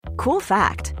Cool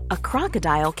fact, a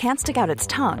crocodile can't stick out its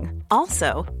tongue.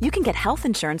 Also, you can get health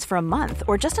insurance for a month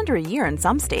or just under a year in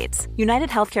some states. United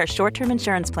Healthcare short-term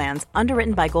insurance plans,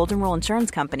 underwritten by Golden Rule Insurance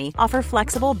Company, offer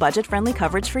flexible, budget-friendly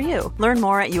coverage for you. Learn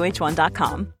more at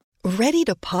uh1.com. Ready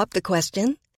to pop the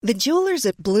question? The jewelers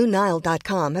at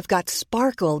BlueNile.com have got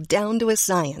sparkle down to a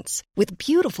science with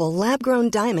beautiful lab-grown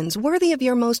diamonds worthy of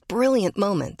your most brilliant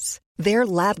moments. Their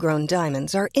lab-grown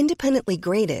diamonds are independently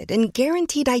graded and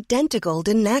guaranteed identical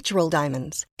to natural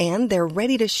diamonds, and they're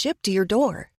ready to ship to your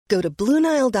door. Go to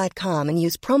BlueNile.com and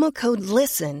use promo code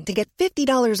LISTEN to get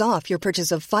 $50 off your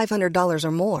purchase of $500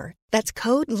 or more. That's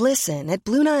code LISTEN at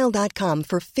BlueNile.com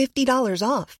for $50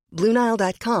 off.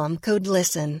 BlueNile.com, code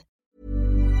LISTEN.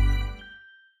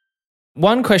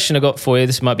 One question I got for you,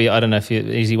 this might be, I don't know if it's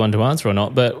an easy one to answer or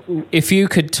not, but if you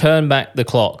could turn back the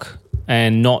clock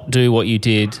and not do what you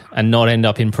did and not end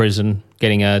up in prison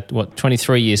getting a,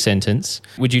 23-year sentence,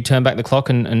 would you turn back the clock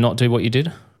and not do what you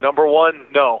did? Number one,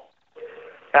 no.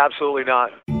 Absolutely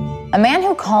not. A man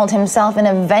who called himself an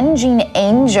avenging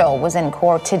angel was in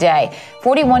court today.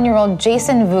 41-year-old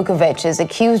Jason Vukovich is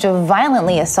accused of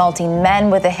violently assaulting men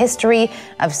with a history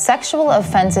of sexual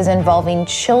offenses involving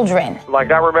children.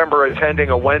 Like, I remember attending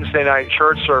a Wednesday night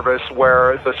church service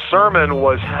where the sermon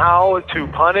was how to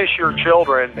punish your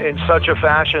children in such a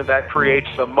fashion that creates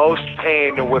the most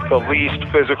pain with the least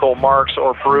physical marks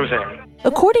or bruising.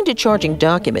 According to charging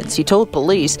documents, he told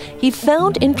police he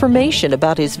found information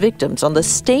about his victims on the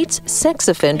state's sex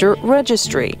offender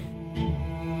registry.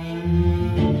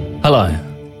 Hello,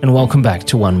 and welcome back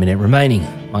to 1 Minute Remaining.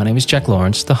 My name is Jack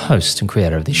Lawrence, the host and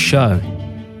creator of this show.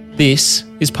 This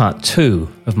is part 2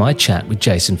 of my chat with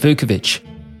Jason Vukovich,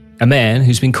 a man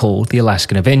who's been called the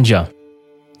Alaskan Avenger,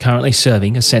 currently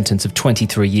serving a sentence of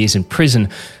 23 years in prison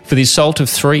for the assault of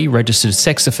 3 registered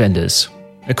sex offenders,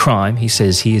 a crime he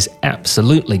says he is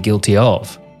absolutely guilty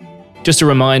of. Just a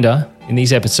reminder, in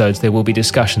these episodes there will be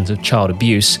discussions of child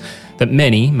abuse that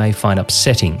many may find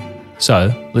upsetting,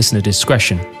 so listener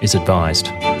discretion is advised.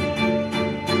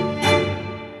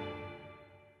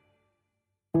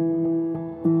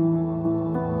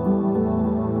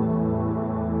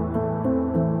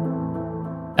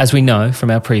 As we know from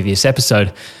our previous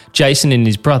episode, Jason and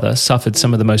his brother suffered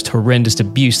some of the most horrendous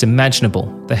abuse imaginable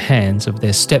at the hands of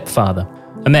their stepfather,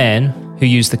 a man who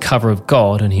used the cover of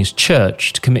God and his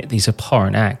church to commit these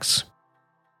abhorrent acts.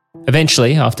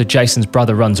 Eventually, after Jason's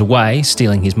brother runs away,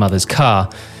 stealing his mother's car,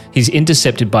 he's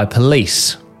intercepted by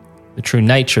police. The true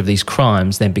nature of these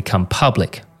crimes then become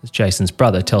public, as Jason's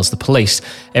brother tells the police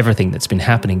everything that's been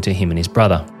happening to him and his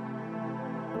brother.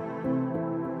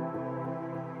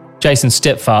 Jason's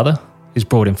stepfather is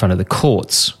brought in front of the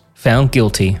courts, found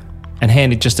guilty, and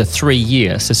handed just a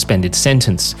 3-year suspended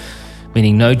sentence,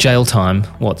 meaning no jail time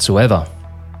whatsoever.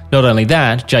 Not only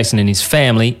that, Jason and his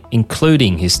family,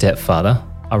 including his stepfather,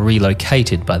 are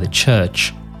relocated by the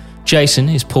church. Jason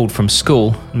is pulled from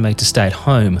school and made to stay at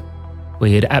home, where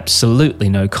he had absolutely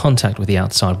no contact with the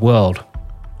outside world.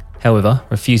 However,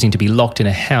 refusing to be locked in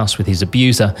a house with his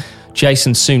abuser,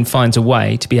 Jason soon finds a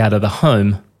way to be out of the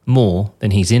home more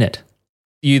than he's in it.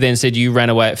 You then said you ran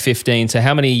away at 15, so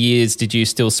how many years did you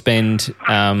still spend,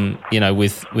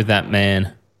 with that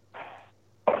man?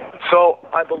 So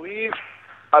I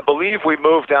believe we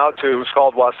moved out to, it was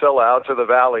called Wasilla, out to the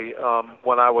valley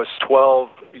when I was 12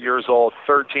 years old,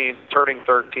 turning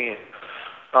 13.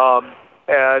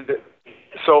 And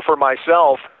so for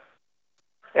myself,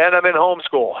 and I'm in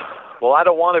homeschool. Well, I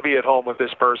don't want to be at home with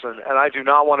this person, and I do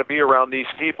not want to be around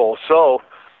these people. So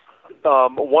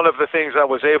one of the things I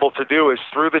was able to do is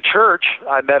through the church,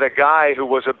 I met a guy who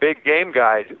was a big game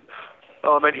guide,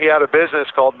 and he had a business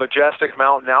called Majestic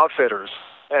Mountain Outfitters.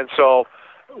 And so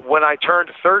when I turned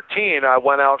 13, I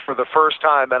went out for the first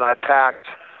time and I packed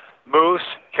moose,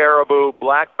 caribou,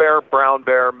 black bear, brown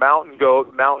bear, mountain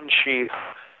goat, mountain sheep,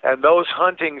 and those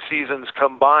hunting seasons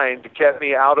combined kept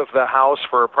me out of the house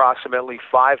for approximately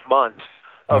 5 months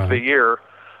of the year.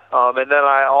 And then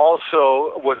I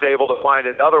also was able to find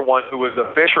another one who was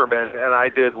a fisherman, and I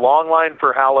did long line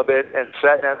for halibut and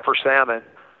set net for salmon.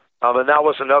 And that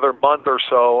was another month or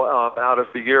so out of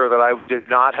the year that I did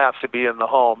not have to be in the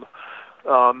home.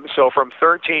 So from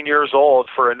 13 years old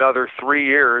for another 3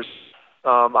 years,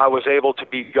 I was able to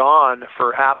be gone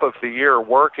for half of the year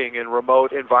working in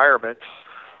remote environments.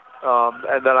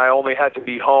 And then I only had to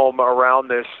be home around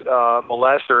this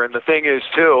molester. And the thing is,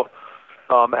 too,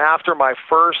 after my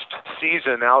first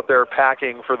season out there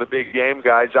packing for the big game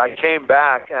guides, I came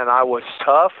back and I was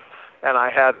tough and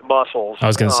I had muscles. I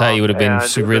was going to say you would have been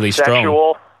really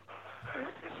strong.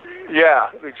 Yeah,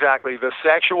 exactly. The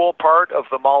sexual part of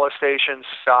the molestation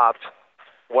stopped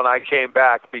when I came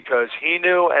back, because he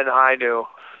knew and I knew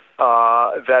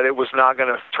that it was not going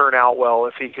to turn out well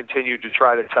if he continued to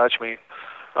try to touch me.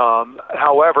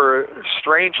 However,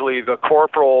 strangely, the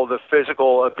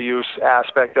physical abuse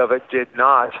aspect of it did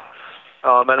not.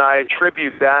 And I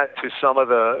attribute that to some of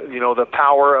the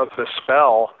power of the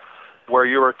spell, where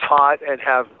you are taught and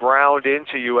have ground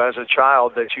into you as a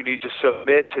child that you need to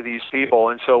submit to these people.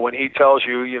 And so when he tells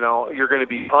you, you're going to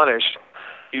be punished,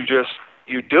 you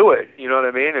do it. You know what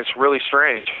I mean? It's really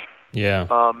strange. Yeah.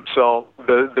 So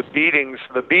the beatings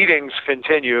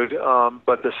continued,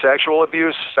 but the sexual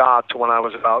abuse stopped when I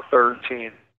was about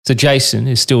 13. So Jason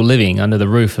is still living under the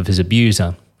roof of his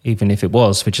abuser, even if it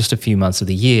was for just a few months of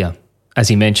the year. As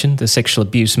he mentioned, the sexual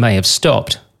abuse may have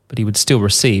stopped, but he would still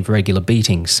receive regular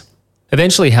beatings.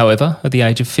 Eventually, however, at the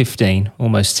age of 15,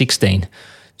 almost 16,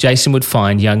 Jason would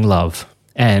find young love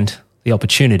and the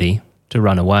opportunity to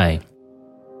run away.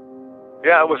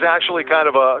 Yeah, it was actually kind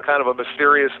of a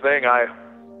mysterious thing.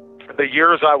 The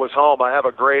years I was home, I have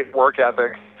a great work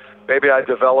ethic. Maybe I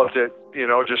developed it,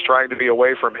 just trying to be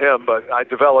away from him, but I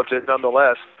developed it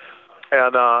nonetheless.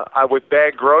 And I would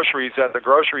bag groceries at the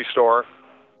grocery store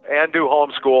and do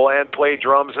homeschool and play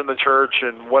drums in the church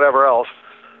and whatever else.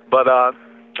 But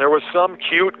there was some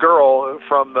cute girl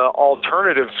from the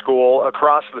alternative school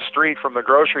across the street from the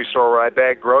grocery store where I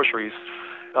bagged groceries.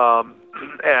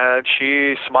 And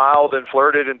she smiled and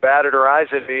flirted and batted her eyes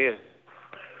at me. And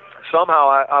somehow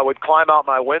I would climb out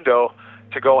my window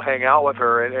to go hang out with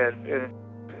her. And in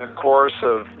the course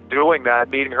of doing that,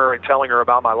 meeting her and telling her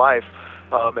about my life,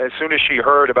 as soon as she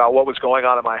heard about what was going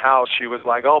on at my house, she was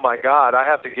like, "Oh my God, I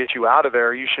have to get you out of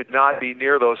there. You should not be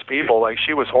near those people." Like,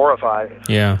 she was horrified.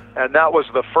 Yeah. And that was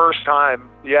the first time,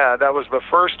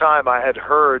 I had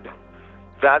heard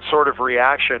that sort of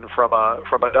reaction from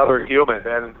another human.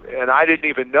 And I didn't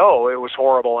even know it was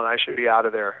horrible and I should be out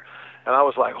of there. And I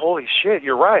was like, holy shit,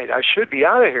 you're right. I should be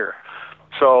out of here.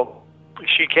 So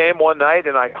she came one night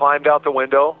and I climbed out the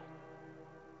window,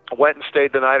 went and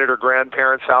stayed the night at her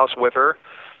grandparents' house with her.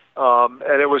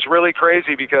 And it was really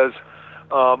crazy because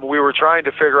we were trying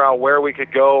to figure out where we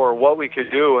could go or what we could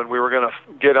do. And we were going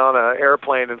to get on an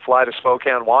airplane and fly to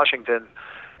Spokane, Washington.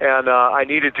 And I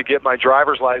needed to get my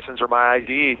driver's license or my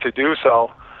ID to do so.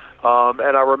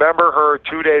 And I remember her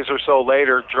 2 days or so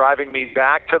later driving me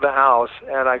back to the house,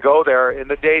 and I go there in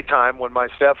the daytime when my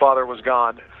stepfather was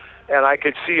gone, and I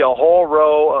could see a whole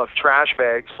row of trash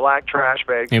bags, black trash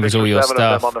bags, it was all your 7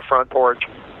 stuff. of them on the front porch.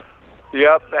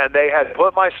 Yep, and they had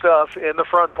put my stuff in the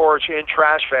front porch in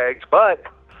trash bags, but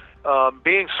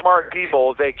being smart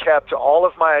people, they kept all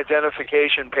of my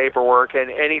identification paperwork and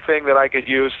anything that I could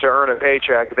use to earn a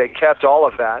paycheck. They kept all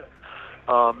of that,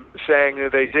 saying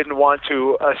that they didn't want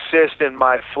to assist in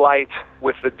my flight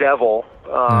with the devil,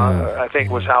 I think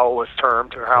was how it was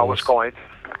termed or how it was coined.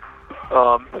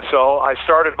 So I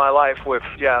started my life with,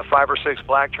 5 or 6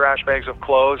 black trash bags of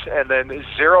clothes and then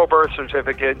 0 birth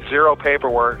certificate, 0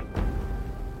 paperwork.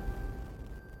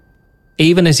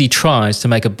 Even as he tries to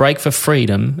make a break for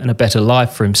freedom and a better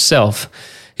life for himself,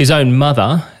 his own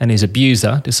mother and his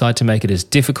abuser decide to make it as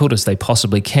difficult as they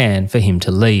possibly can for him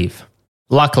to leave.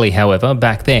 Luckily, however,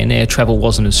 back then air travel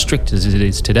wasn't as strict as it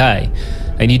is today,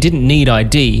 and you didn't need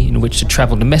ID in which to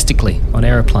travel domestically on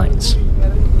aeroplanes.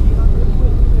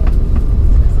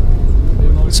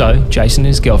 So Jason and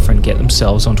his girlfriend get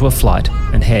themselves onto a flight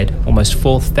and head almost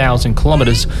 4,000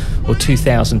 kilometres or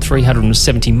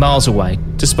 2,370 miles away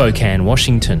to Spokane,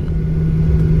 Washington.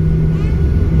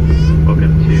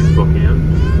 Welcome to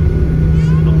Spokane.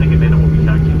 It'll take a minute. We'll be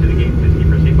taxiing to the gate. Please keep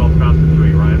your seatbelts fastened until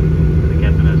we arrive. The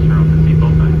captain has turned off the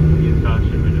seatbelt sign. Use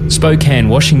caution. Spokane,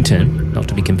 Washington, not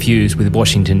to be confused with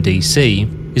Washington, D.C.,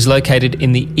 is located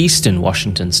in the eastern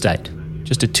Washington state,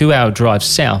 just a 2-hour drive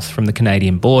south from the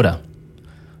Canadian border.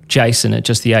 Jason, at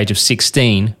just the age of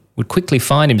 16, would quickly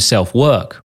find himself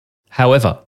work.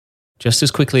 However, just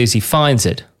as quickly as he finds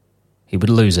it, he would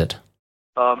lose it.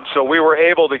 So we were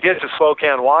able to get to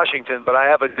Spokane, Washington, but I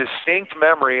have a distinct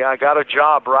memory. I got a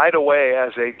job right away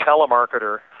as a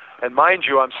telemarketer. And mind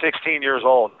you, I'm 16 years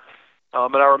old.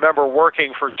 And I remember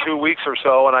working for 2 weeks or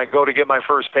so, and I go to get my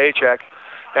first paycheck.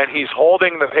 And he's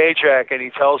holding the paycheck, and he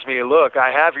tells me, look,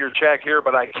 I have your check here,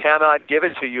 but I cannot give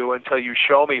it to you until you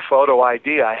show me photo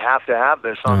ID. I have to have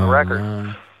this on the record.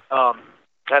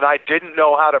 And I didn't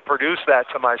know how to produce that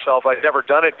to myself. I'd never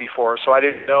done it before, so I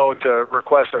didn't know to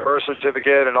request a birth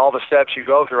certificate and all the steps you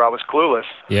go through. I was clueless.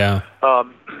 Yeah.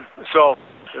 So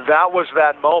that was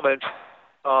that moment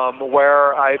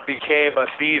where I became a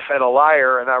thief and a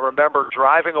liar, and I remember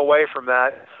driving away from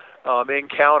that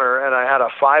encounter, and I had a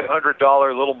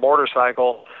 $500 little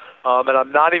motorcycle And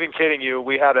I'm not even kidding you.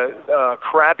 We had a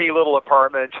crappy little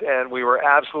apartment, and we were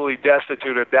absolutely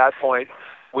destitute at that point.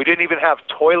 We didn't even have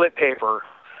toilet paper.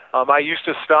 I used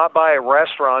to stop by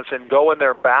restaurants and go in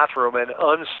their bathroom and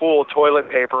unspool toilet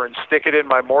paper and stick it in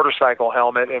my motorcycle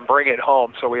helmet and bring it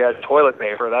home so we had toilet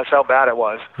paper. That's how bad it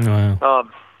was. Wow.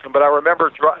 But I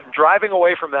remember driving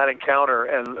away from that encounter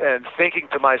and thinking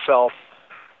to myself,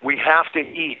 we have to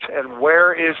eat, and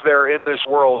where is there in this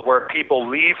world where people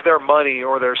leave their money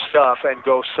or their stuff and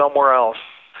go somewhere else?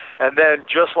 And then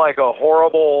just like a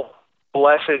horrible,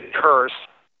 blessed curse,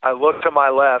 I looked to my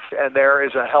left, and there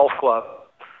is a health club.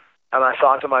 And I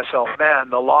thought to myself, man,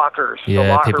 the lockers, the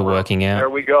locker people room, working out. there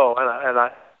we go. And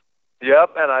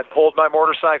I pulled my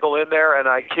motorcycle in there, and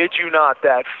I kid you not,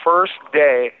 that first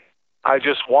day, I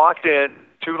just walked in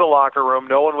to the locker room.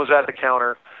 No one was at the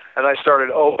counter, and I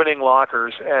started opening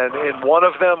lockers. And in one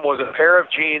of them was a pair of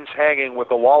jeans hanging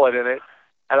with a wallet in it.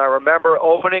 And I remember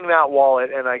opening that wallet,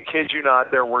 and I kid you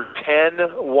not, there were 10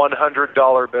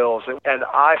 $100 bills. And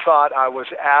I thought I was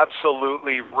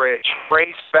absolutely rich.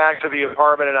 Raced back to the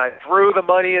apartment, and I threw the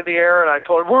money in the air, and I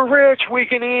told her, we're rich, we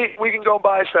can eat, we can go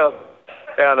buy stuff.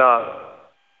 And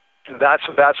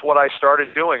that's what I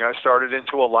started doing. I started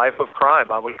into a life of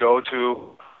crime. I would go to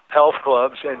health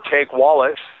clubs and take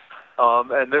wallets.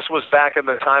 And this was back in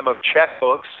the time of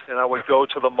checkbooks, and I would go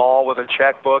to the mall with a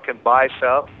checkbook and buy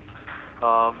stuff.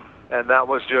 And that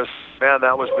was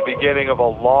that was the beginning of a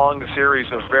long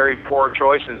series of very poor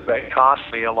choices that cost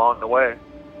me along the way.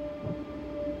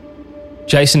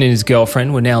 Jason and his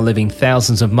girlfriend were now living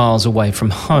thousands of miles away from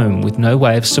home with no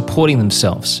way of supporting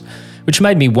themselves, which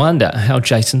made me wonder how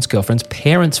Jason's girlfriend's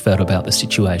parents felt about the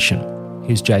situation.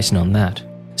 Here's Jason on that.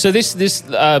 So this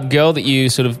girl that you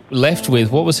sort of left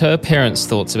with, what was her parents'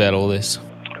 thoughts about all this?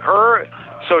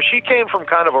 So she came from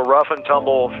kind of a rough and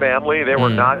tumble family. They were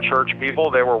not church people.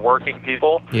 They were working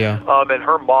people. Yeah. And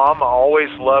her mom always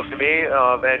loved me.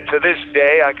 And to this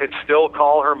day, I could still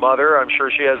call her mother. I'm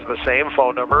sure she has the same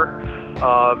phone number.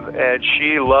 And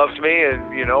she loved me,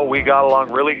 and, you know, we got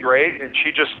along really great. And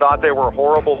she just thought they were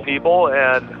horrible people,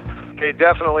 and they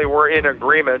definitely were in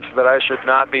agreement that I should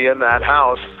not be in that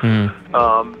house.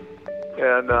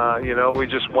 You know, we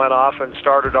just went off and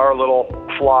started our little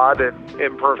flawed and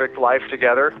imperfect life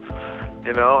together,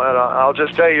 you know, and I'll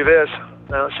just tell you this,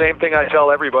 same thing I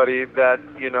tell everybody, that,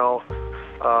 you know,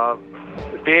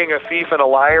 being a thief and a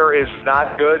liar is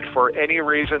not good for any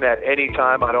reason at any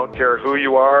time. I don't care who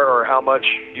you are or how much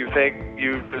you think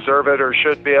you deserve it or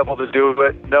should be able to do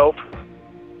it. Nope.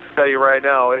 I'll tell you right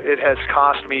now, it has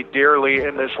cost me dearly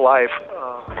in this life.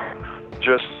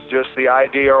 Just the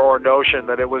idea or notion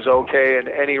that it was okay in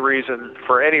any reason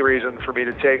for me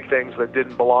to take things that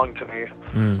didn't belong to me.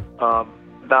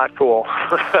 Not cool.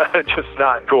 Just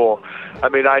not cool. I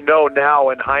mean, I know now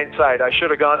in hindsight, I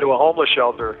should have gone to a homeless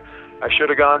shelter. I should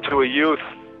have gone to a youth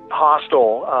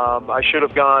hostel. I should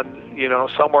have gone, you know,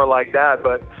 somewhere like that.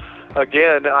 But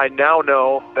again, I now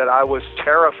know that I was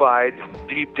terrified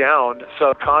deep down,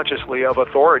 subconsciously, of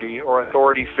authority or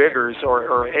authority figures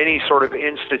or any sort of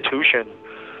institution.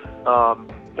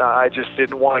 I just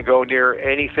didn't want to go near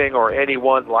anything or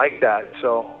anyone like that.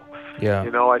 So, yeah,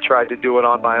 you know, I tried to do it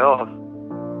on my own.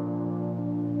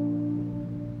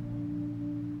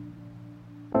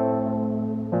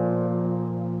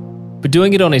 But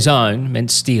doing it on his own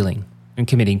meant stealing and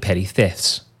committing petty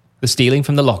thefts. The stealing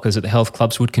from the lockers at the health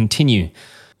clubs would continue,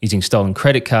 using stolen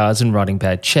credit cards and writing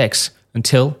bad checks,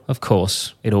 until, of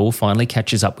course, it all finally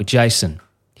catches up with Jason.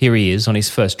 Here he is on his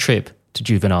first trip to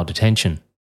juvenile detention.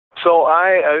 So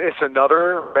it's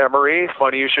another memory,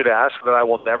 funny you should ask, that I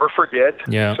will never forget.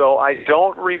 Yeah. So I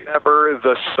don't remember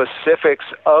the specifics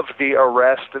of the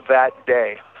arrest that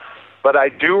day, but I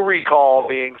do recall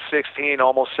being 16,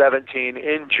 almost 17,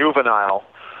 in juvenile.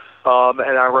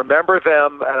 And I remember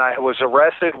them, and I was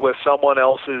arrested with someone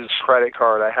else's credit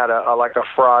card. I had a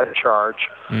fraud charge.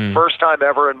 First time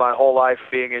ever in my whole life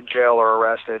being in jail or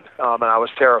arrested, and I was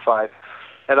terrified.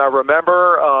 And I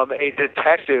remember a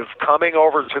detective coming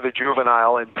over to the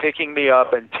juvenile and picking me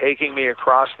up and taking me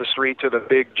across the street to the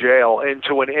big jail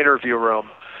into an interview room.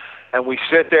 And we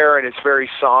sit there, and it's very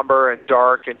somber and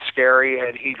dark and scary,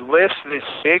 and he lifts this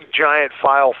big giant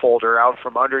file folder out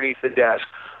from underneath the desk,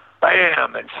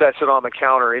 bam, and sets it on the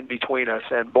counter in between us.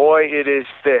 And boy, it is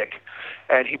thick.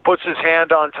 And he puts his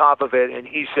hand on top of it, and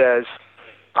he says,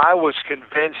 I was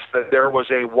convinced that there was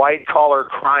a white-collar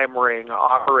crime ring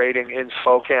operating in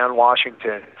Spokane,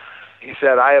 Washington. He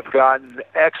said, I have gotten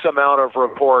X amount of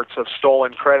reports of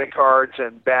stolen credit cards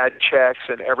and bad checks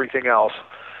and everything else.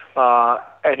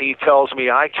 And he tells me,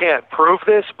 I can't prove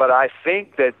this, but I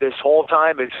think that this whole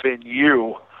time it's been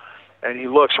you. And he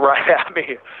looks right at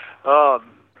me.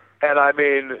 And I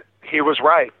mean, he was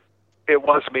right. It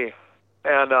was me.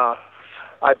 And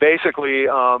I basically,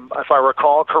 if I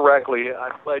recall correctly,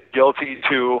 I pled guilty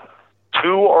to 2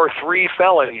 or 3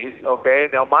 felonies, okay?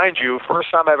 Now, mind you,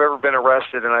 first time I've ever been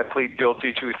arrested, and I plead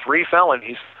guilty to 3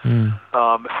 felonies,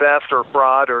 theft or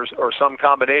fraud or some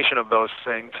combination of those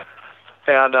things.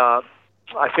 And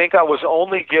I think I was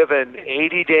only given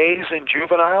 80 days in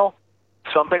juvenile,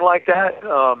 something like that.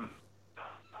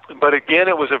 But again,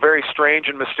 it was a very strange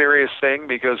and mysterious thing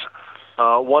because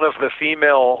one of the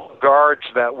female guards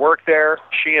that worked there,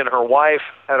 she and her wife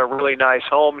had a really nice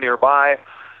home nearby.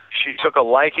 She took a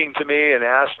liking to me and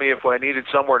asked me if I needed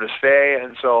somewhere to stay.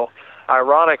 And so,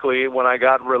 ironically, when I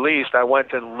got released, I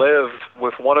went and lived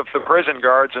with one of the prison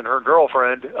guards and her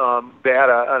girlfriend. They had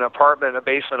an apartment, a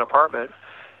basement apartment.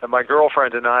 And my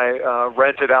girlfriend and I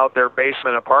rented out their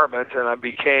basement apartment, and I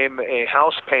became a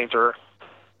house painter.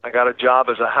 I got a job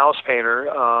as a house painter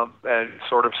and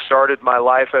sort of started my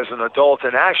life as an adult.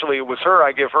 And actually, it was her.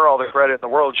 I give her all the credit in the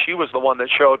world. She was the one that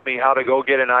showed me how to go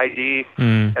get an ID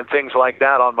and things like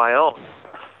that on my own.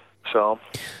 So,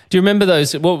 do you remember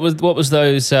those? What was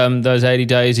those 80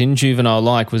 days in juvenile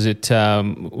like? Was it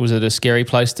a scary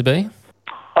place to be?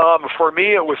 For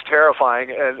me, it was terrifying,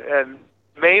 and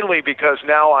mainly because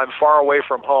now I'm far away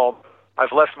from home.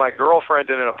 I've left my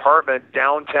girlfriend in an apartment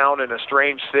downtown in a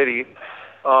strange city.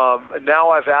 And now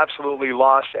I've absolutely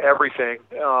lost everything.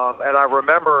 And I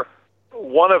remember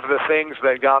one of the things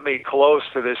that got me close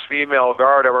to this female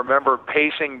guard, I remember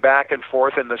pacing back and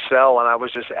forth in the cell, and I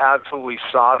was just absolutely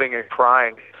sobbing and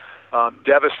crying,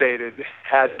 devastated,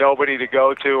 had nobody to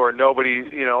go to or nobody,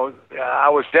 I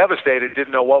was devastated,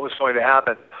 didn't know what was going to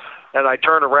happen. And I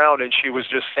turned around, and she was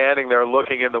just standing there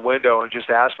looking in the window and just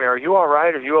asked me, "Are you all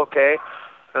right? Are you okay?"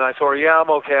 And I told her, "Yeah, I'm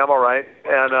okay. I'm all right."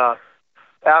 And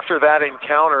after that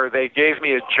encounter, they gave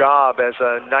me a job as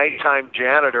a nighttime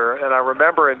janitor. And I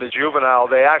remember in the juvenile,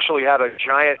 they actually had a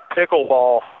giant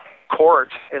pickleball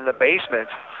court in the basement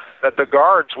that the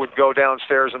guards would go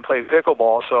downstairs and play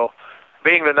pickleball. So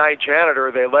being the night janitor,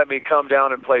 they let me come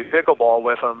down and play pickleball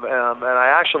with them. And I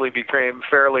actually became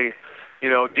fairly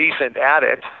decent at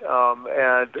it.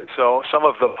 And so some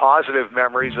of the positive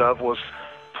memories of was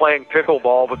playing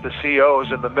pickleball with the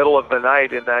COs in the middle of the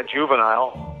night in that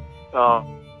juvenile.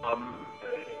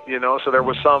 So there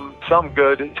was some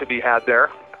good to be had there,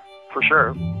 for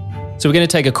sure. So we're going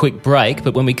to take a quick break,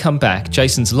 but when we come back,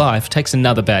 Jason's life takes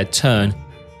another bad turn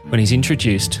when he's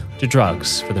introduced to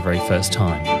drugs for the very first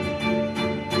time.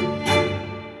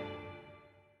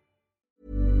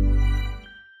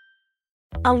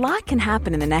 A lot can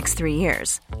happen in the next 3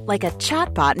 years. Like a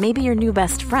chatbot may be your new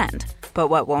best friend. But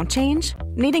what won't change?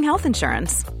 Needing health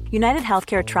insurance. United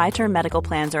Healthcare Tri-Term Medical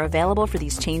Plans are available for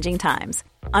these changing times.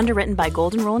 Underwritten by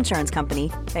Golden Rule Insurance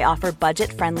Company, they offer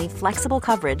budget-friendly, flexible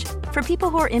coverage for people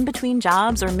who are in between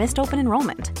jobs or missed open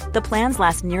enrollment. The plans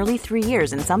last nearly 3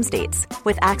 years in some states,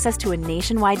 with access to a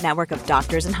nationwide network of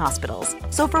doctors and hospitals.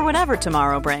 So for whatever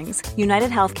tomorrow brings, United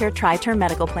Healthcare Tri-Term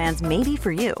Medical Plans may be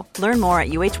for you. Learn more at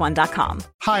uh1.com.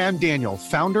 Hi, I'm Daniel,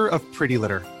 founder of Pretty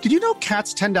Litter. Did you know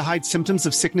cats tend to hide symptoms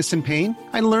of sickness and pain?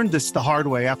 I learned this the hard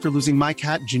way after losing my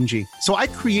cat, Gingy. So I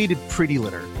created Pretty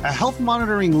Litter, a health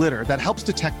monitoring litter that helps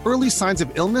detect early signs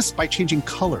of illness by changing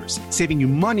colors, saving you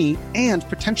money and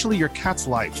potentially your cat's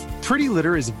life. Pretty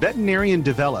Litter is veterinarian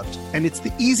developed, and it's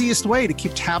the easiest way to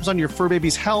keep tabs on your fur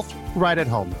baby's health right at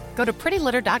home. Go to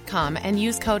prettylitter.com and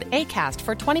use code ACAST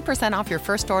for 20% off your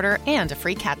first order and a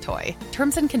free cat toy.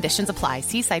 Terms and conditions apply.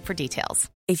 See site for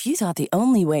details. If you thought the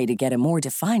only way to get a more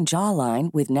defined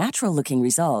jawline with natural-looking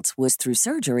results was through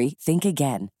surgery, think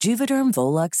again. Juvederm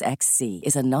Volux XC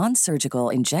is a non-surgical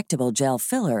injectable gel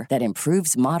filler that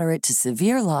improves moderate to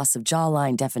severe loss of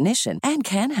jawline definition and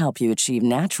can help you achieve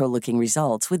natural-looking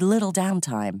results with little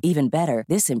downtime. Even better,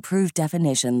 this improved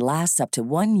definition lasts up to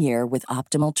 1 year with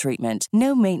optimal treatment.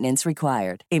 No maintenance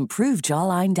required. Improve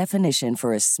jawline definition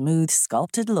for a smooth,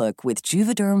 sculpted look with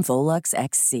Juvederm Volux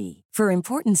XC. For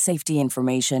important safety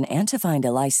information and to find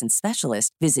a licensed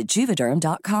specialist, visit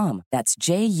Juvederm.com. That's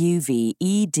JUVEDERM.com.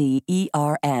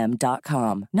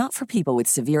 Not for people with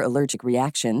severe allergic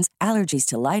reactions, allergies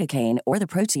to lidocaine, or the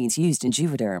proteins used in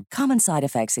Juvederm. Common side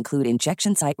effects include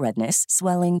injection site redness,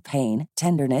 swelling, pain,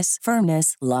 tenderness,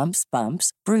 firmness, lumps,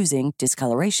 bumps, bruising,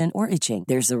 discoloration, or itching.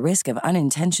 There's a risk of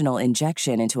unintentional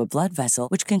injection into a blood vessel,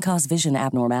 which can cause vision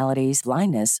abnormalities,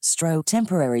 blindness, stroke,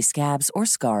 temporary scabs, or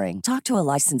scarring. Talk to a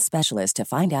licensed specialist to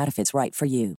find out if it's right for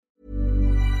you.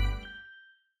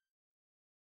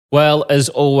 Well, as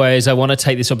always, I want to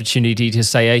take this opportunity to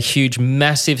say a huge,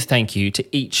 massive thank you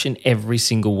to each and every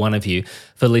single one of you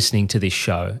for listening to this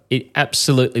show. It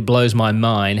absolutely blows my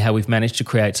mind how we've managed to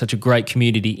create such a great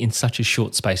community in such a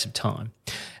short space of time.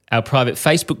 Our private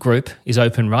Facebook group is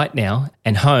open right now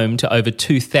and home to over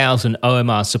 2,000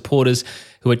 OMR supporters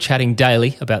who are chatting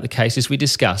daily about the cases we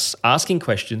discuss, asking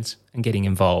questions and getting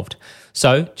involved.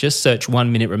 So just search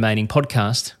 1 Minute Remaining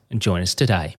Podcast and join us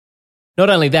today. Not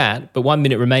only that, but 1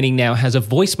 Minute Remaining now has a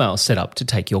voicemail set up to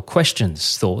take your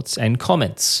questions, thoughts and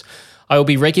comments. I will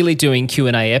be regularly doing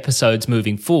Q&A episodes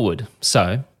moving forward,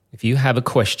 so if you have a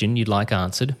question you'd like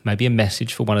answered, maybe a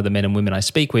message for one of the men and women I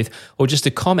speak with, or just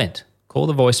a comment, call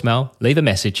the voicemail, leave a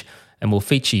message, and we'll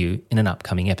feature you in an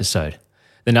upcoming episode.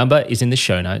 The number is in the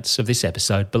show notes of this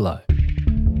episode below.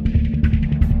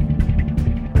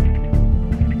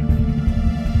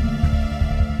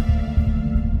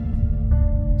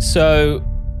 So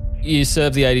you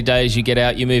serve the 80 days, you get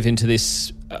out, you move into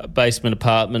this basement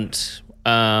apartment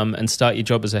and start your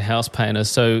job as a house painter.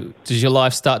 So does your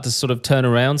life start to sort of turn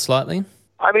around slightly?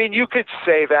 I mean, you could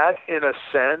say that in a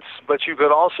sense, but you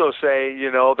could also say,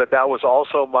 that was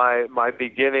also my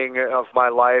beginning of my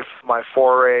life, my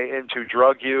foray into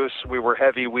drug use. We were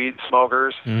heavy weed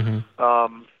smokers. Mm-hmm.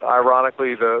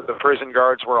 Ironically, the prison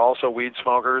guards were also weed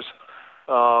smokers.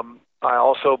 I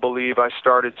also believe I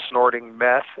started snorting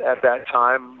meth at that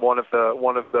time. One of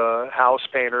the house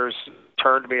painters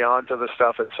turned me on to the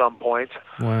stuff at some point.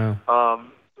 Wow.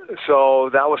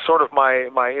 So that was sort of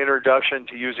my introduction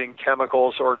to using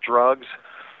chemicals or drugs.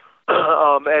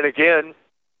 And again,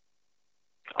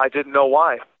 I didn't know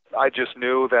why. I just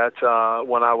knew that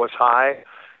when I was high,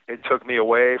 it took me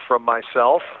away from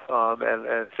myself,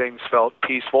 and things felt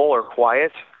peaceful or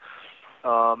quiet.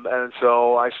 And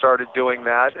so I started doing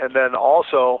that. And then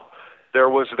also there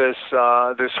was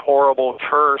this horrible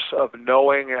curse of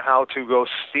knowing how to go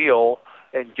steal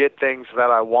and get things that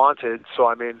I wanted. So,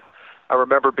 I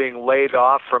remember being laid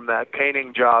off from that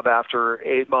painting job after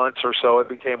 8 months or so. It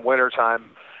became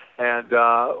wintertime, and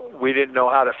we didn't know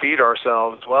how to feed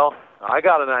ourselves. Well, I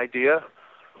got an idea.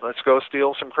 Let's go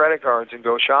steal some credit cards and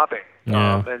go shopping.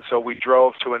 Yeah. And so we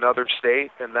drove to another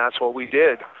state, and that's what we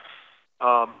did.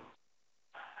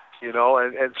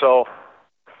 And so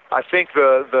I think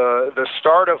the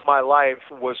start of my life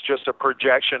was just a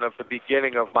projection of the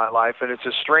beginning of my life. And it's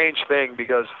a strange thing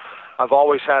because I've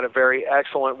always had a very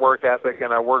excellent work ethic,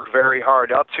 and I work very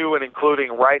hard, up to and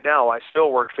including right now. I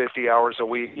still work 50 hours a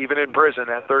week, even in prison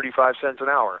at 35 cents an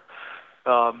hour.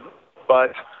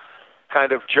 But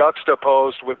kind of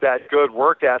juxtaposed with that good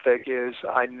work ethic is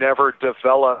I never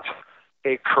developed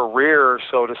a career,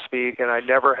 so to speak, and I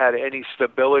never had any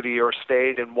stability or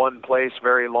stayed in one place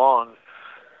very long,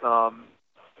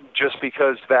 just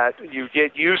because that you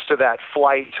get used to that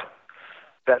flight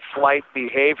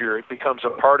behavior. It becomes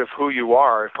a part of who you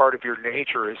are. A part of your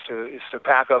nature is to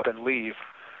pack up and leave,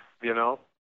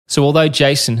 So although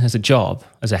Jason has a job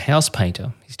as a house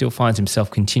painter, he still finds himself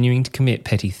continuing to commit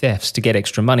petty thefts to get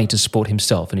extra money to support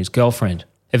himself and his girlfriend.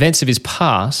 Events of his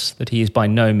past that he is by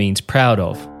no means proud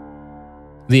of.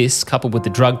 This, coupled with the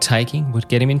drug taking, would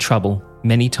get him in trouble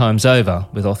many times over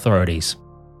with authorities.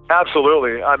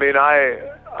 Absolutely.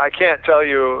 I can't tell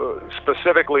you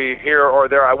specifically here or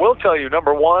there. I will tell you,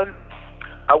 number one,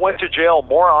 I went to jail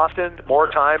more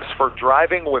times for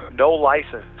driving with no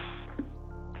license.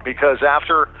 Because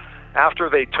after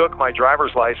they took my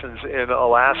driver's license in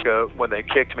Alaska, when they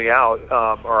kicked me out,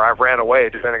 or I ran away,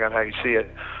 depending on how you see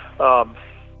it,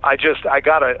 I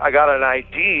got an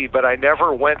ID, but I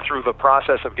never went through the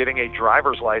process of getting a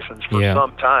driver's license for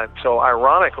some time. So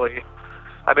ironically,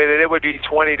 it would be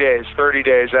 20 days, 30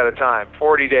 days at a time,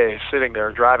 40 days sitting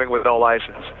there driving with no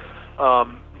license.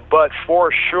 But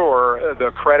for sure, the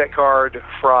credit card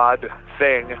fraud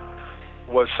thing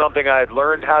was something I had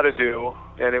learned how to do,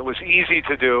 and it was easy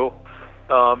to do.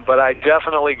 But I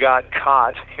definitely got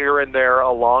caught here and there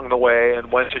along the way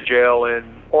and went to jail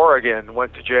in Oregon,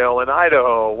 went to jail in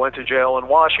Idaho, went to jail in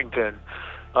Washington.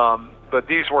 But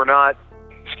these were not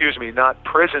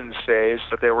prison stays,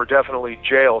 but they were definitely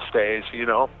jail stays,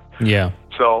 Yeah.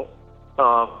 So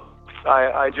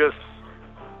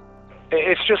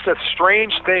it's just a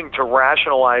strange thing to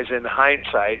rationalize in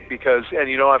hindsight because,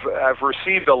 I've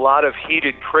received a lot of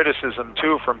heated criticism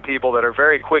too from people that are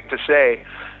very quick to say,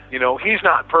 he's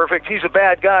not perfect, he's a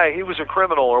bad guy, he was a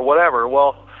criminal or whatever.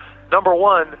 Well, number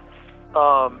one,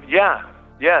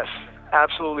 yes,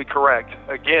 absolutely correct.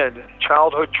 Again,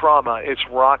 childhood trauma, it's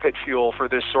rocket fuel for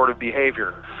this sort of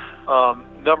behavior.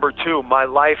 Number two, my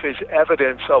life is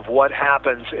evidence of what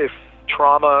happens if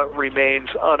trauma remains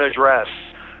unaddressed.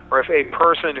 or if a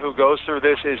person who goes through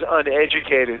this is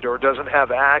uneducated or doesn't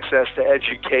have access to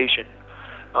education.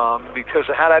 Because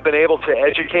had I been able to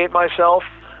educate myself,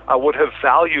 I would have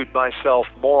valued myself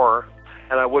more,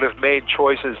 and I would have made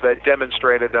choices that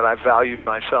demonstrated that I valued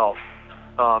myself.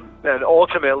 And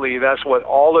ultimately, that's what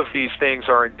all of these things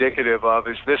are indicative of,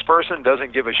 is this person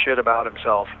doesn't give a shit about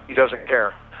himself. He doesn't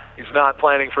care. He's not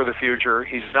planning for the future.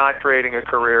 He's not creating a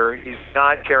career. He's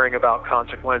not caring about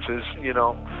consequences,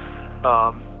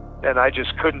 and I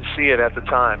just couldn't see it at the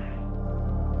time.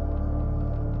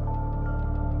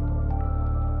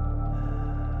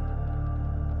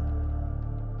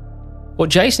 What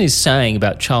Jason is saying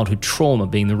about childhood trauma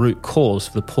being the root cause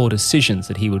for the poor decisions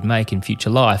that he would make in future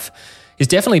life is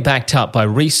definitely backed up by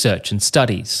research and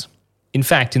studies. In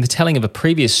fact, in the telling of a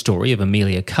previous story of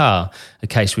Amelia Carr, a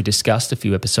case we discussed a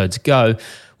few episodes ago,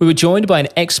 we were joined by an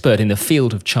expert in the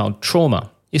field of child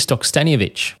trauma, Istok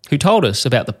Stanjevich, who told us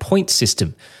about the point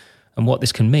system and what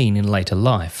this can mean in later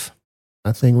life.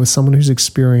 I think with someone who's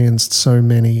experienced so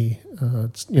many,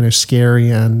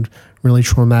 scary and really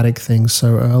traumatic things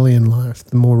so early in life,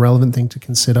 the more relevant thing to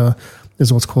consider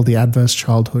is what's called the adverse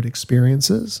childhood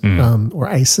experiences, or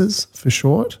ACEs for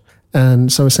short.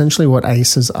 And so essentially what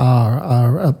ACEs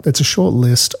are it's a short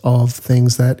list of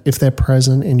things that if they're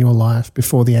present in your life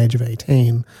before the age of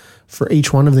 18, for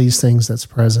each one of these things that's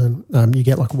present, you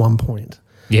get like 1 point.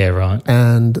 Yeah, right.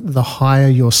 And the higher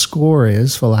your score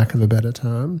is, for lack of a better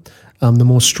term, the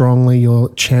more strongly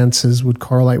your chances would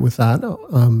correlate with that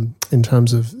in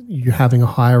terms of you having a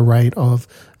higher rate of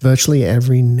virtually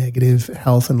every negative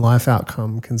health and life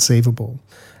outcome conceivable.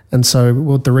 And so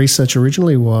what the research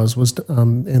originally was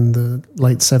in the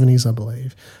late 70s, I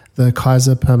believe, the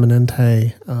Kaiser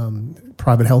Permanente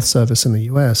private health service in the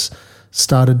US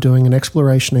started doing an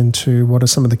exploration into what are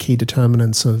some of the key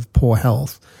determinants of poor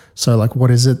health. So like what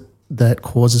is it that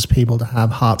causes people to have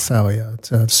heart failure,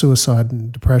 to have suicide and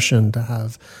depression, to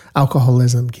have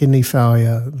alcoholism, kidney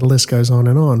failure, the list goes on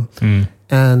and on.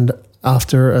 And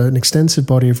after an extensive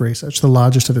body of research, the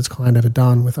largest of its kind ever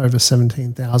done with over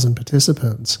 17,000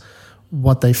 participants,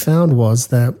 what they found was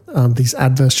that these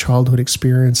adverse childhood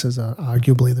experiences are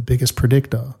arguably the biggest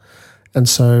predictor. And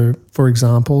so, for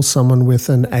example, someone with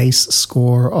an ACE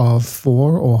score of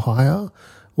 4 or higher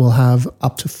will have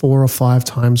up to 4 or 5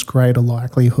 times greater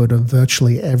likelihood of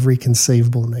virtually every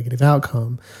conceivable negative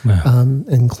outcome,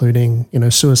 including,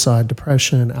 suicide,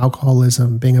 depression,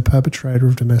 alcoholism, being a perpetrator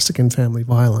of domestic and family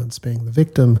violence, being the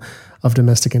victim of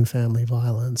domestic and family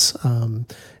violence.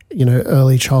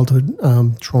 Early childhood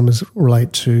traumas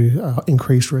relate to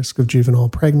increased risk of juvenile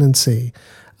pregnancy,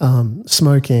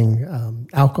 smoking,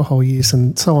 alcohol use,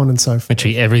 and so on and so forth.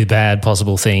 Literally every bad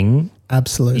possible thing.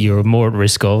 Absolutely. You're more at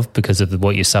risk of because of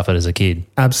what you suffered as a kid.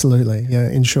 Absolutely, yeah,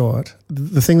 in short.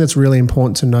 The thing that's really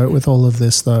important to note with all of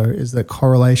this, though, is that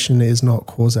correlation is not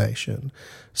causation.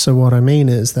 So what I mean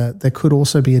is that there could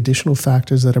also be additional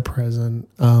factors that are present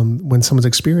when someone's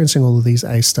experiencing all of these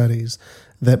ACE studies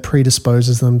that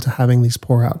predisposes them to having these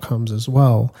poor outcomes as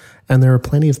well. And there are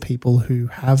plenty of people who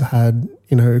have had,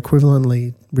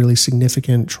 equivalently really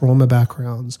significant trauma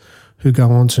backgrounds who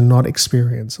go on to not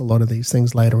experience a lot of these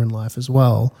things later in life as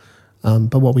well.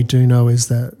 But what we do know is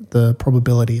that the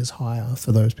probability is higher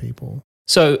for those people.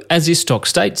 So, as Istok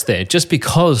states there, just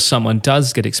because someone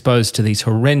does get exposed to these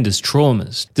horrendous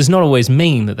traumas does not always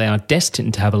mean that they are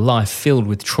destined to have a life filled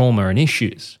with trauma and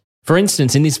issues. For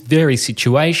instance, in this very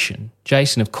situation,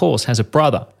 Jason, of course, has a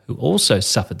brother who also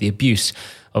suffered the abuse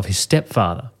of his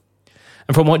stepfather.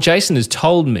 And from what Jason has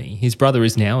told me, his brother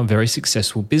is now a very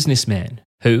successful businessman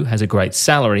who has a great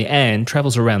salary and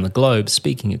travels around the globe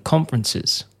speaking at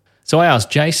conferences. So I asked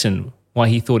Jason why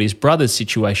he thought his brother's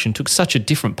situation took such a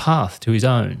different path to his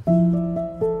own.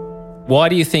 Why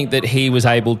do you think that he was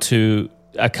able to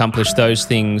accomplish those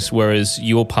things, whereas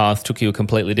your path took you a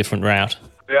completely different route?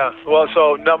 Yeah, well,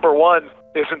 so number one,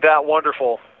 isn't that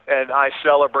wonderful? And I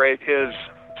celebrate his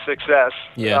success,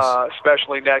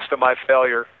 especially next to my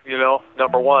failure,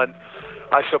 number one.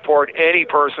 I support any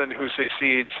person who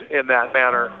succeeds in that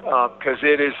manner because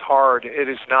it is hard. It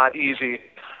is not easy.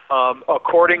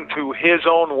 According to his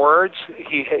own words,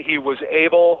 he was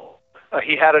able,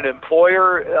 he had an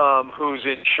employer whose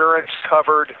insurance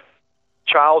covered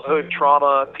childhood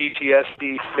trauma,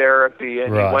 PTSD therapy,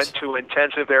 and he went to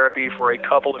intensive therapy for a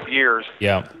couple of years.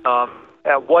 Yeah.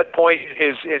 At what point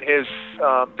in his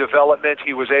development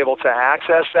he was able to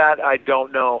access that, I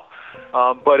don't know.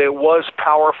 But it was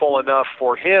powerful enough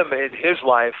for him in his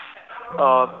life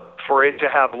for it to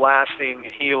have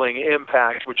lasting healing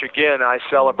impact, which again I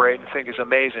celebrate and think is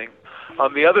amazing.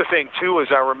 The other thing too is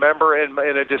I remember in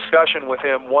a discussion with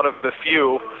him, one of the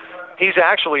few, He's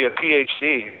actually a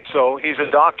PhD, so he's a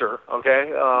doctor, okay?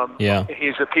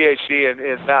 He's a PhD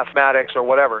in mathematics or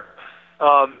whatever.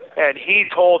 And he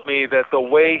told me that the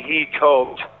way he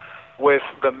coped with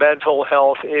the mental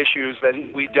health issues that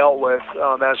we dealt with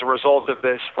as a result of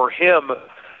this, for him,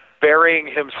 burying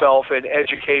himself in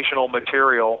educational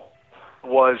material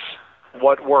was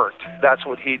what worked. That's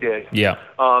what he did. Yeah.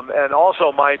 And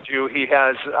also, mind you, he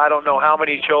has I don't know how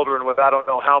many children with I don't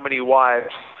know how many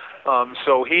wives.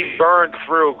 So he burned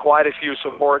through quite a few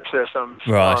support systems,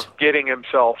 getting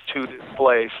himself to this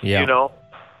place, you know.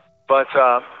 But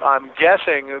I'm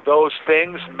guessing those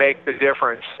things make the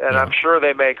difference, and I'm sure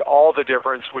they make all the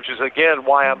difference, which is, again,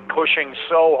 why I'm pushing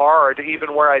so hard,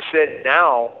 even where I sit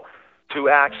now, to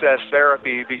access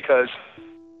therapy, because,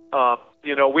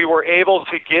 we were able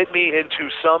to get me into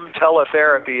some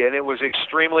teletherapy, and it was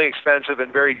extremely expensive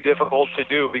and very difficult to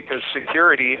do because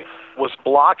security was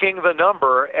blocking the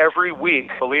number every week,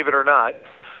 believe it or not,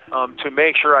 to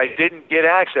make sure I didn't get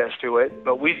access to it.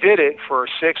 But we did it for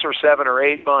 6 or 7 or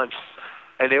 8 months,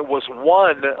 and it was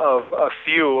one of a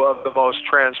few of the most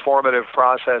transformative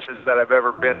processes that I've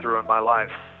ever been through in my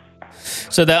life.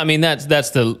 So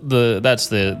that's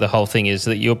the whole thing, is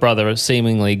that your brother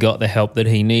seemingly got the help that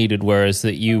he needed, whereas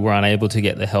that you were unable to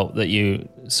get the help that you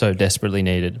so desperately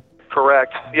needed.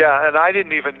 Correct. Yeah, and I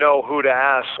didn't even know who to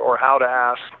ask or how to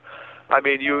ask. I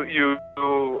mean, you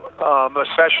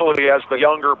especially as the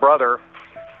younger brother,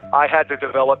 I had to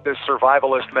develop this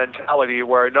survivalist mentality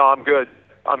where, no, I'm good.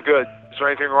 Is there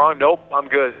anything wrong? Nope, I'm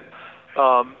good.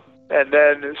 And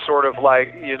then sort of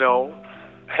like,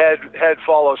 head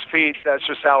follows feet. That's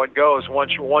just how it goes.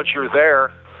 Once you're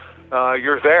there,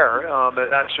 you're there. And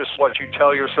that's just what you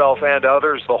tell yourself and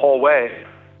others the whole way.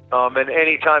 And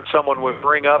anytime someone would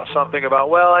bring up something about,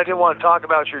 well, I didn't want to talk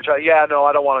about your child. Yeah, no,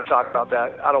 I don't want to talk about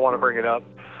that. I don't want to bring it up.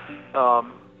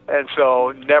 And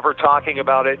so never talking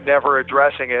about it, never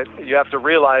addressing it. You have to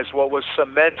realize what was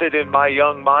cemented in my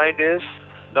young mind is,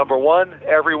 number one,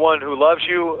 everyone who loves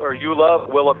you or you love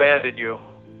will abandon you.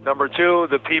 Number two,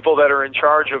 the people that are in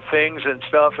charge of things and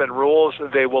stuff and rules,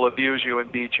 they will abuse you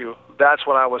and beat you. That's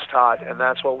what I was taught, and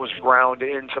that's what was ground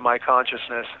into my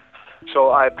consciousness. So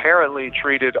I apparently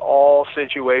treated all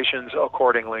situations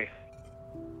accordingly.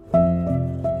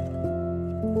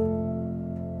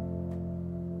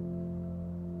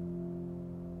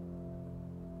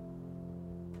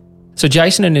 So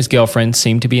Jason and his girlfriend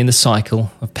seem to be in the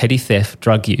cycle of petty theft,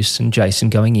 drug use, and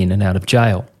Jason going in and out of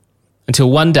jail.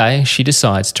 Until one day she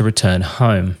decides to return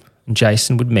home, and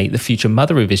Jason would meet the future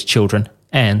mother of his children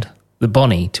and the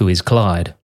Bonnie to his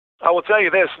Clyde. I will tell you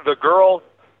this, the girl,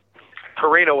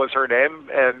 Karina was her name,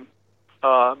 and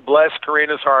bless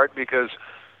Karina's heart, because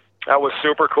that was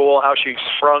super cool how she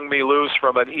sprung me loose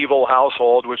from an evil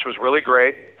household, which was really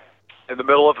great, in the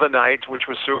middle of the night, which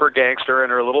was super gangster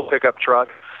in her little pickup truck.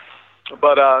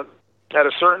 But at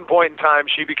a certain point in time,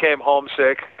 she became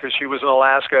homesick because she was an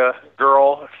Alaska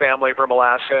girl, family from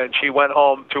Alaska, and she went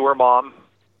home to her mom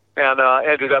and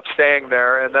ended up staying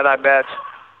there. And then I met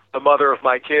the mother of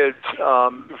my kids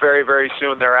very, very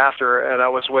soon thereafter, and I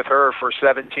was with her for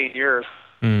 17 years.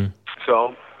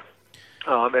 So,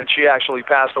 and she actually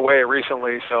passed away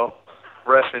recently, so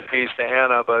rest in peace to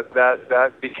Hannah. But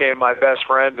that became my best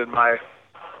friend, and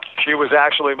she was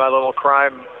actually my little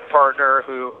crime partner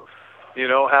who,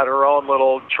 had her own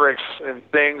little tricks and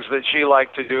things that she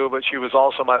liked to do, but she was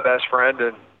also my best friend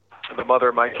and the mother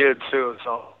of my kids too.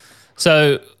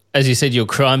 So as you said, your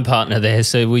crime partner there.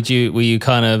 So were you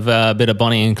kind of a bit of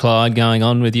Bonnie and Clyde going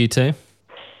on with you too?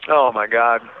 Oh my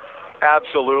God,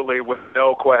 absolutely, with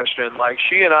no question. Like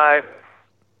she and I,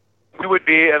 we would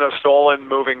be in a stolen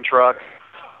moving truck,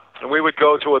 and we would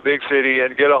go to a big city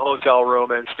and get a hotel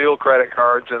room and steal credit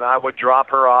cards, and I would drop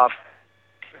her off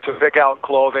to pick out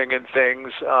clothing and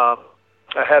things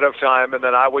ahead of time, and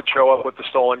then I would show up with the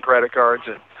stolen credit cards.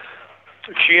 And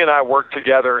she and I worked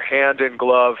together hand in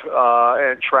glove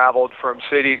and traveled from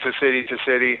city to city to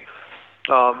city.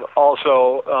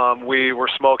 Also, we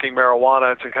were smoking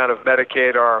marijuana to kind of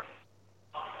medicate our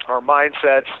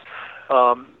mindsets.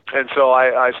 And so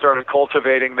I started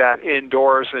cultivating that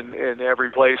indoors in every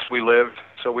place we lived.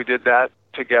 So we did that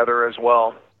together as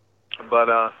well.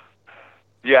 But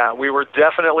yeah, we were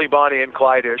definitely Bonnie and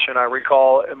Clyde-ish, and I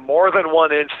recall more than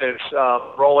one instance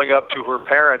rolling up to her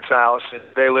parents' house, and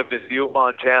they lived in Butte,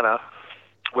 Montana,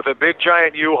 with a big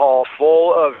giant U-Haul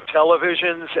full of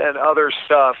televisions and other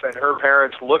stuff, and her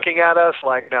parents looking at us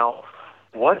like, now,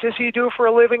 what does he do for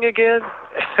a living again?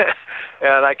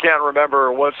 And I can't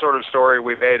remember what sort of story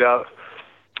we made up,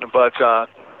 but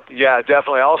yeah,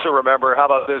 definitely. I also remember, how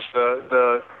about this,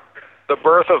 the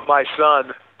birth of my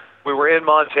son. we were in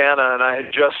Montana, and I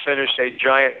had just finished a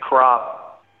giant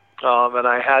crop, and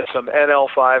I had some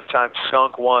NL5 times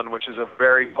Skunk 1, which is a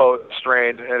very potent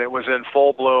strain, and it was in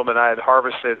full bloom, and I had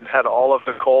harvested and had all of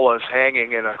the colas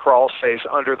hanging in a crawl space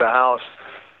under the house.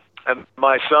 And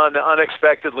my son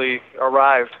unexpectedly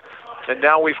arrived, and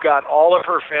now we've got all of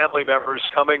her family members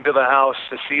coming to the house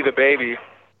to see the baby.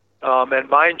 And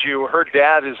mind you, her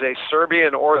dad is a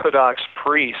Serbian Orthodox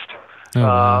priest,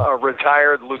 a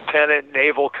retired lieutenant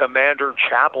naval commander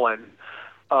chaplain.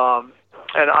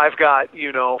 And I've got,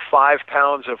 5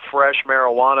 pounds of fresh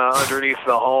marijuana underneath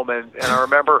the home. And I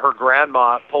remember her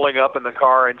grandma pulling up in the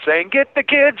car and saying, "Get the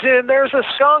kids in, there's a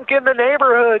skunk in the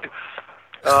neighborhood."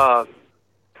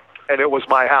 And it was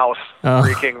my house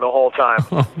freaking the whole time,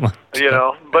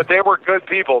 But they were good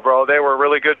people, bro. They were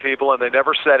really good people, and they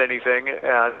never said anything.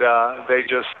 And they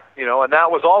just, and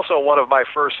that was also one of my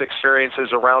first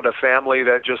experiences around a family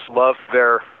that just loved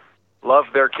their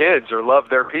kids or loved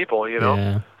their people,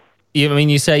 Yeah.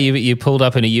 You say you pulled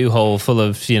up in a U-Haul full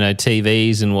of,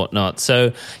 TVs and whatnot.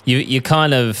 So you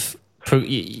kind of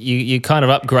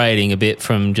upgrading a bit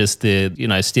from just the,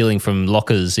 stealing from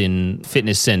lockers in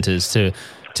fitness centers to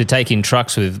taking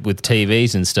trucks with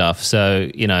TVs and stuff.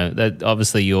 So, that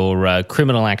obviously your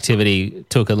criminal activity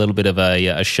took a little bit of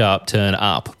a sharp turn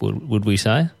up, would we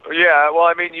say? Yeah,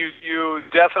 well, you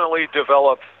definitely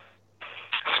develop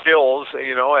skills, at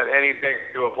anything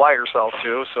to apply yourself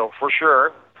to, so for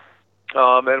sure.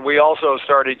 And we also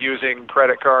started using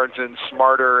credit cards in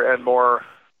smarter and more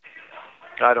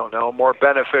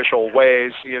beneficial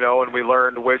ways, and we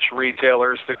learned which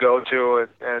retailers to go to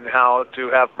and how to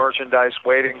have merchandise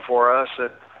waiting for us.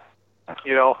 And,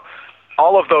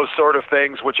 all of those sort of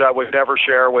things, which I would never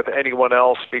share with anyone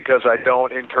else because I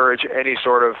don't encourage any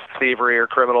sort of thievery or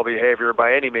criminal behavior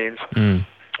by any means.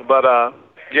 But,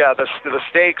 the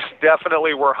stakes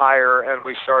definitely were higher, and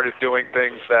we started doing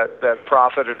things that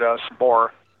profited us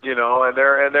more. And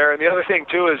the other thing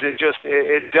too is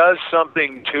it does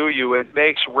something to you. It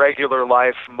makes regular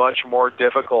life much more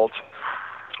difficult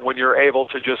when you're able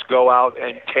to just go out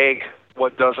and take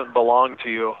what doesn't belong to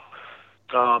you.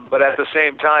 But at the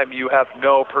same time, you have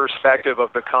no perspective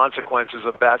of the consequences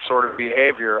of that sort of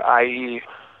behavior, i.e.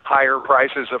 higher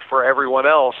prices for everyone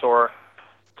else. Or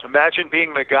imagine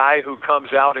being the guy who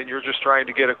comes out and you're just trying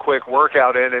to get a quick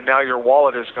workout in, and now your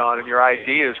wallet is gone and your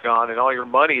ID is gone and all your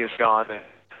money is gone. And,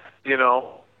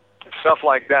 stuff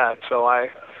like that. So I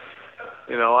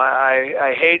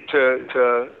hate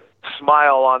to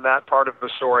smile on that part of the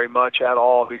story much at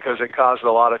all because it caused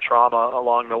a lot of trauma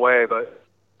along the way. But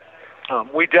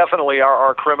we definitely,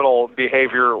 our criminal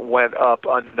behavior went up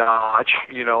a notch.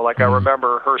 I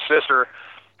remember her sister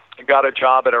got a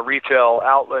job at a retail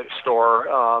outlet store,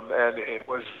 and it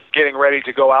was getting ready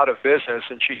to go out of business,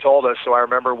 and she told us. So I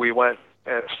remember we went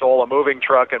and stole a moving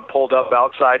truck and pulled up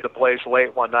outside the place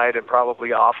late one night and probably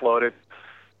offloaded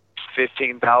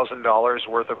 $15,000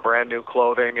 worth of brand new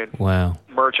clothing and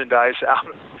merchandise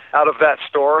out of that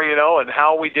store, and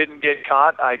how we didn't get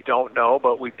caught, I don't know,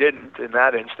 but we didn't in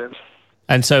that instance.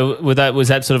 And so was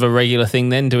that sort of a regular thing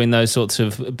then, doing those sorts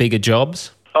of bigger jobs?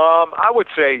 I would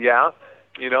say, yeah,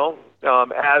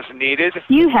 as needed.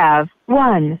 You have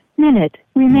 1 minute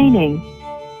remaining.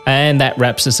 And that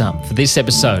wraps us up for this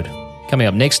episode. Coming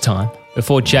up next time,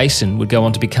 before Jason would go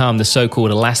on to become the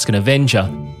so-called Alaskan Avenger,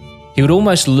 he would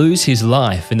almost lose his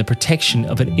life in the protection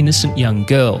of an innocent young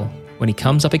girl when he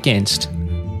comes up against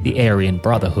the Aryan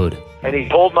Brotherhood. And he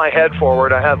pulled my head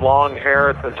forward. I had long hair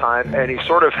at the time, and he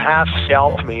sort of half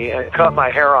scalped me and cut my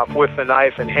hair off with the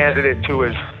knife and handed it to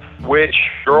his witch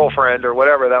girlfriend or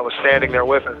whatever that was standing there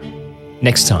with him.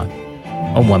 Next time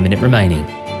on 1 Minute Remaining.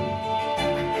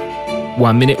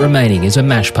 1 Minute Remaining is a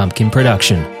Mash Pumpkin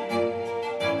production.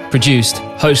 Produced,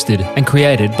 hosted, and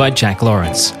created by Jack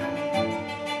Lawrence.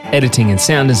 Editing and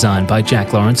sound design by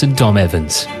Jack Lawrence and Dom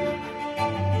Evans.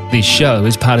 This show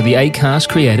is part of the Acast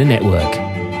Creator Network.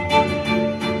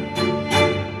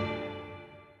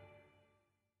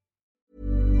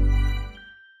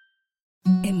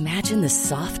 Imagine the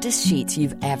softest sheets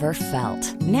you've ever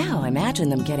felt. Now imagine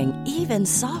them getting even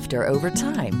softer over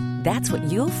time. That's what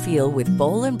you'll feel with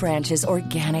Boll & Branch's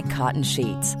organic cotton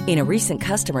sheets. In a recent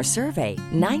customer survey,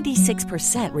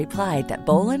 96% replied that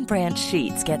Boll & Branch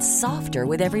sheets get softer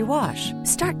with every wash.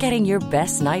 Start getting your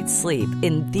best night's sleep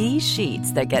in these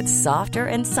sheets that get softer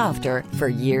and softer for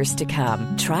years to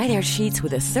come. Try their sheets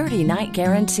with a 30-night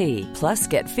guarantee. Plus,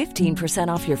 get 15%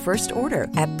 off your first order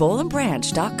at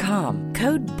bollandbranch.com.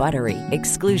 Code BUTTERY.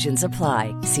 Exclusions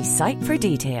apply. See site for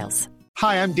details.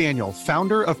 Hi, I'm Daniel,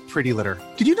 founder of Pretty Litter.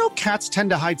 Did you know cats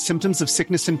tend to hide symptoms of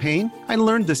sickness and pain? I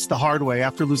learned this the hard way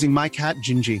after losing my cat,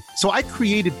 Gingy. So I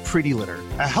created Pretty Litter,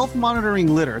 a health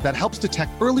monitoring litter that helps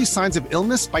detect early signs of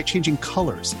illness by changing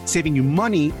colors, saving you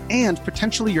money and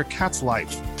potentially your cat's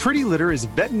life. Pretty Litter is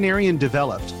veterinarian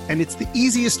developed, and it's the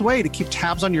easiest way to keep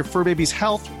tabs on your fur baby's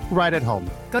health right at home.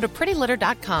 Go to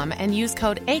prettylitter.com and use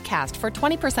code ACAST for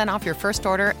 20% off your first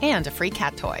order and a free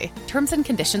cat toy. Terms and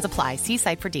conditions apply. See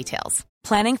site for details.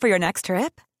 Planning for your next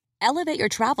trip? Elevate your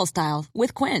travel style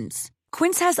with Quince.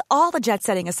 Quince has all the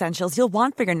jet-setting essentials you'll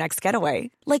want for your next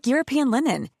getaway, like European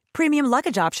linen, premium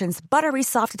luggage options, buttery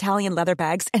soft Italian leather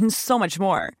bags, and so much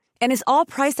more. And is all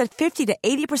priced at 50 to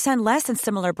 80% less than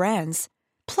similar brands.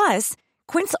 Plus,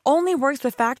 Quince only works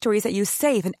with factories that use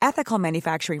safe and ethical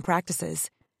manufacturing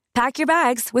practices. Pack your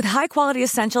bags with high-quality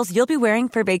essentials you'll be wearing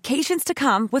for vacations to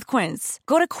come with Quince.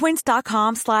 Go to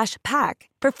quince.com/pack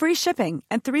for free shipping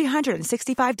and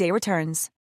 365-day returns.